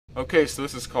Okay, so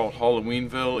this is called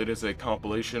Halloweenville. It is a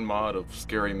compilation mod of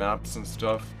scary maps and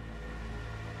stuff.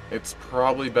 It's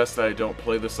probably best that I don't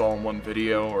play this all in one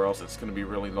video, or else it's going to be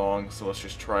really long, so let's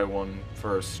just try one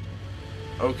first.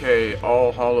 Okay,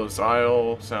 All Hallows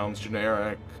Isle sounds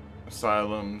generic.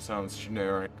 Asylum sounds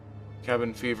generic.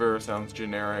 Cabin Fever sounds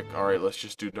generic. Alright, let's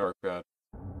just do Dark Bad.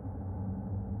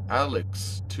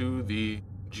 Alex to the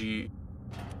 3GR8.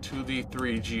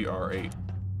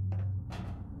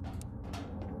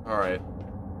 Alright.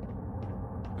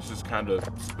 This is kind of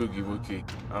spooky wooky.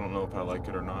 I don't know if I like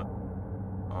it or not.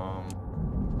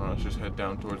 Let's just head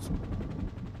down towards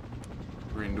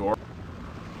green door.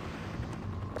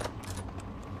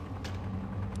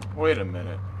 Wait a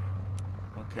minute.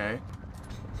 Okay.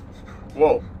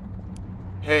 Whoa.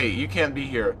 Hey, you can't be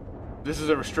here. This is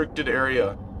a restricted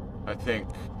area, I think,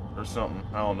 or something.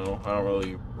 I don't know. I don't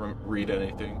really read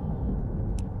anything.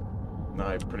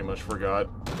 I pretty much forgot.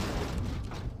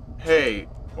 Hey,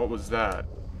 what was that?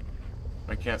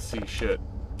 I can't see shit.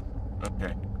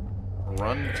 Okay.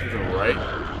 Run to the right.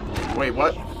 Wait,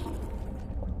 what?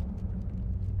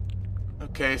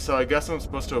 Okay, so I guess I'm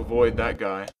supposed to avoid that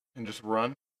guy and just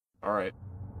run. Alright.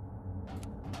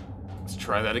 Let's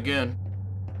try that again.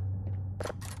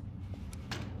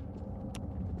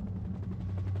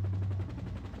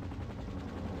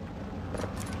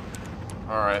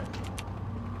 Alright.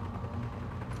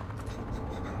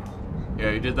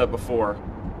 Yeah, you did that before.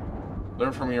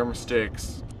 Learn from your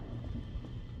mistakes.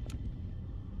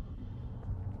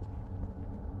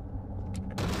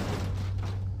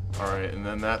 Alright, and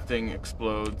then that thing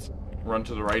explodes. Run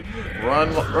to the right.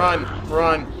 Run, run,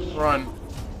 run, run.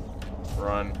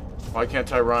 Run. Why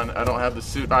can't I run? I don't have the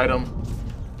suit item.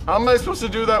 How am I supposed to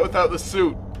do that without the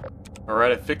suit?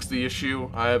 Alright, I fixed the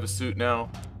issue. I have a suit now.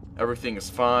 Everything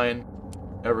is fine.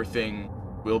 Everything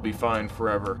will be fine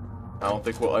forever. I don't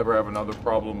think we'll ever have another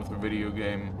problem with a video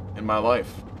game in my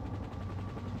life.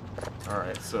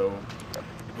 Alright, so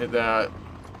hit that,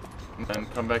 and then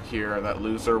come back here, and that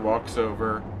loser walks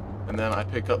over, and then I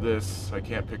pick up this. I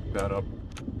can't pick that up.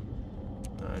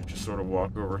 I just sort of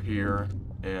walk over here,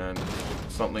 and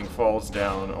something falls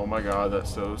down. Oh my god,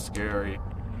 that's so scary.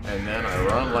 And then I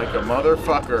run like a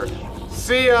motherfucker.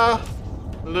 See ya,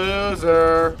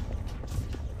 loser!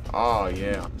 Oh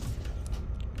yeah.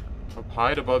 Up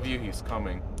high above you, he's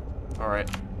coming. Alright.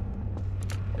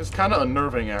 It's kind of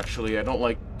unnerving, actually. I don't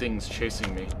like things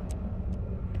chasing me.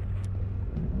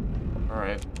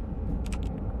 Alright.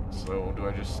 So, do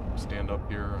I just stand up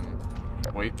here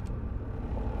and wait?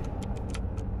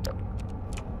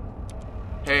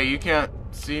 Hey, you can't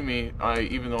see me,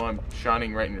 even though I'm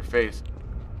shining right in your face.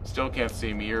 Still can't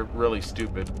see me. You're really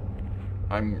stupid.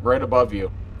 I'm right above you.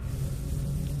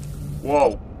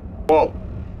 Whoa. Whoa.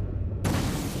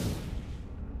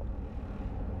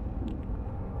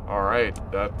 Alright,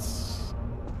 that's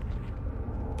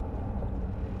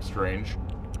strange.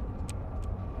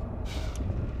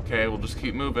 Okay, we'll just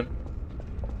keep moving.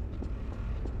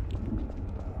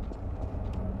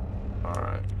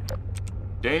 Alright.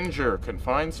 Danger,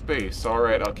 confined space.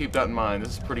 Alright, I'll keep that in mind.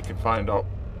 This is pretty confined.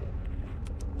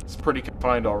 It's pretty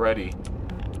confined already.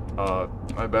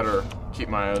 I better keep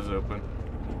my eyes open.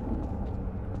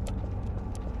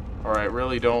 Alright,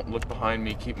 really don't look behind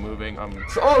me. Keep moving. Oh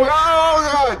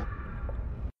god!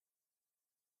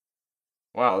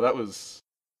 Wow, that was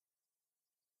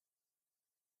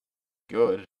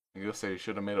good. I guess I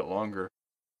should have made it longer.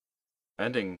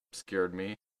 Ending scared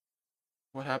me.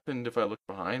 What happened if I look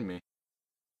behind me?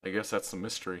 I guess that's the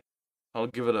mystery. I'll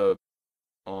give it a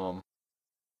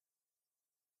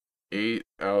 8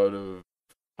 out of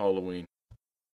Halloween.